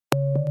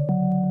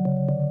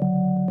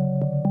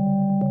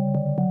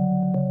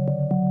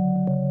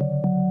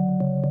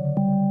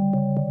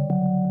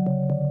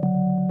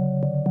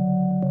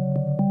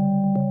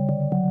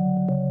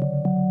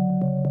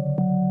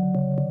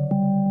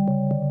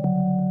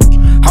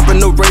in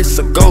the race,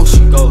 a ghost.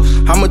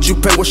 How much you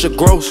pay, what's your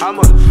gross?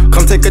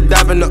 Come take a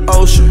dive in the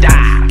ocean.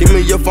 Give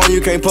me your phone,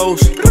 you can't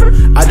post.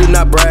 I do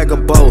not brag or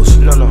boast.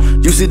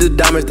 You see the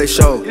diamonds they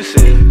show.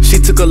 She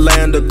took a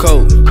land of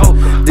coke,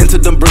 then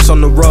took them bricks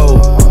on the road.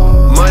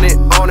 Money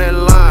on that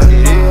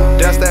line,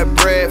 that's that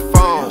bread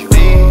phone.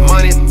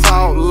 Money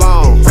talk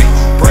long,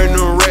 brand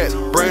new racks,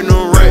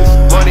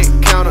 money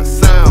counter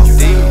sound.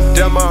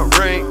 That my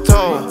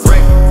ringtone,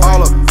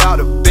 all about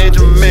the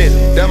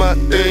Benjamin, that my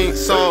theme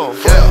song.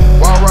 Yeah,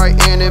 walk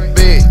right in it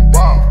big,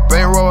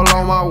 bankroll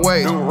on my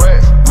way.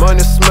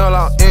 Money smell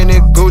out in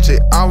it Gucci,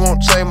 I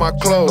won't change my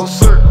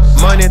clothes.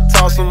 Money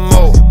talk some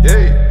more,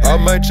 I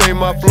might change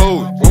my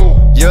flow.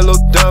 Yellow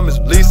diamonds,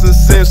 Lisa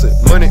Simpson,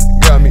 money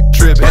got me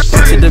tripping.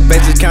 To the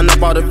bases, count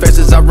up all the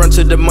faces. I run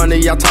to the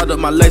money, I tied up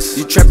my laces.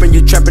 You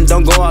trapping,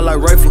 don't go out like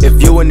rifle.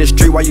 If you in the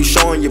street, why you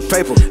showing your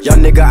paper? Young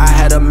nigga, I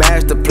had a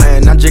master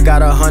plan. I just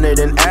got 100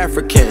 in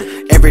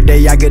African. Every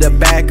day I get a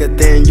bag of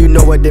thin. You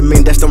know what it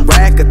mean, that's them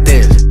rack of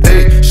thins.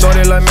 Hey,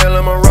 shorty like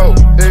Marilyn Monroe.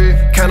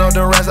 Count out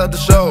the rats at the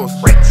shows.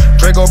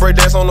 Draco break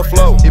dance on the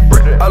floor.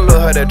 I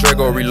love how that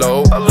Draco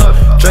reload.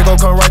 Draco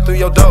come right through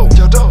your door.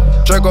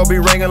 Draco be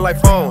ringing like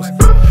phones.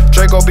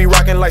 Draco be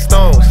rocking like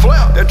stones.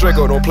 That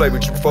Draco don't play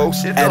with you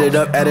folks. Add it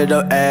up,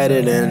 add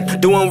it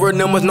in. Doing real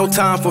numbers, no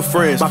time for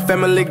friends. My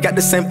family got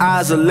the same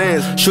eyes or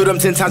lens. Shoot them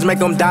 10 times, make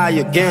them die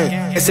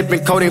again. And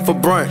sipping codeine for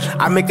brunch.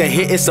 I make a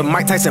hit, it's a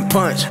Mike Tyson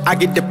punch. I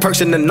get the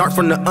perks and the narc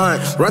from the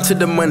aunt. Run to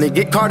the money,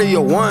 get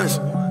cardio once.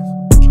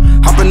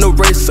 Hop in the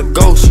race, a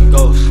ghost.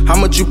 How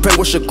much you pay,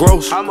 what's your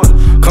gross?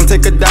 Come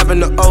take a dive in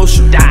the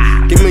ocean.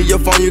 Give me your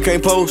phone, you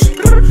can't post.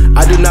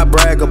 I do not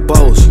brag or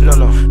boast.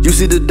 You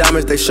see the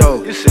diamonds they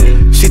show.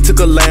 She took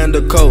a land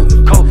of coke,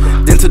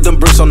 then took them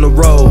bricks on the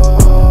road.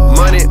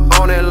 Money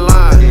on that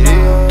line,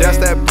 that's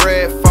that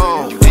bread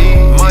phone.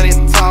 Money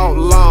talk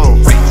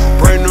long,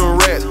 brand new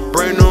racks,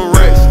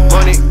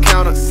 money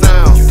counter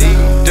sound.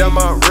 That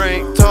my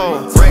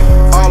ringtone,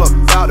 all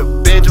about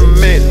the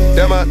Benjamin,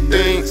 that my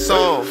theme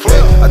song.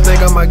 I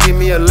think I might give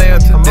me a lamb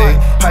today.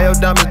 How your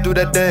diamonds do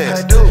that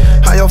dance?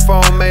 How your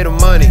phone made of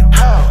money?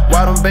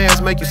 Why them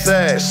bands make you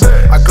sad?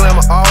 I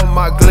glamour all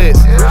my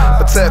glitz,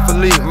 Patek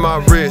Philippe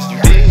my wrist.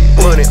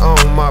 Money on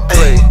my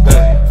plate.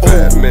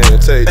 Fat man,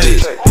 take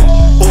this.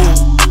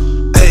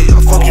 Hey,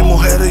 I fuck you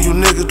more head, you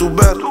niggas do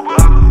better.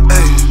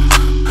 Hey,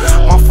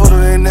 my foot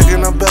ain't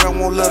nigga, and I bet I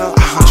won't let her.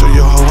 I hunch on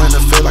your hoe and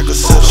it feel like a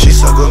sip. She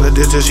suck on the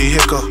dick till she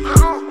hiccup.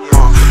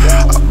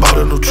 I bought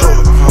a new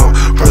truck,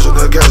 press on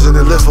the gas and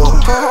it lift up.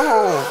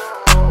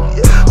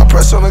 I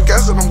press on the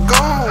gas and I'm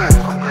gone.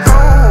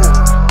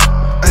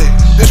 Hey,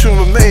 this room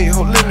was made,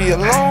 ho, leave me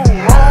alone.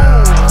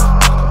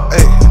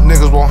 Hey,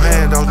 niggas want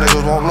handouts,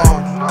 niggas want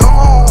loan.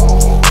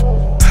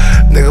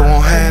 Nigga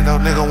want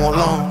handout, nigga want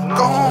loan.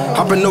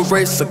 Hop in the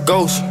race, a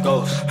ghost.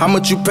 How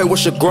much you pay,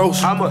 what's your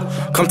gross?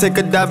 Come take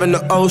a dive in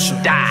the ocean.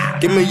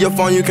 Give me your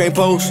phone, you can't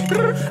post.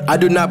 I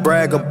do not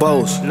brag or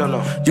boast.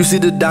 You see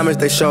the diamonds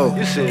they show.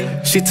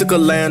 She took a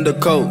land of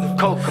coke,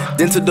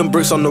 then took them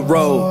bricks on the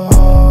road.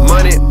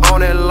 Money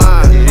on that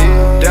line,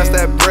 that's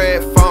that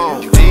bread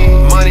phone.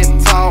 Money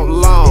talk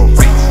long.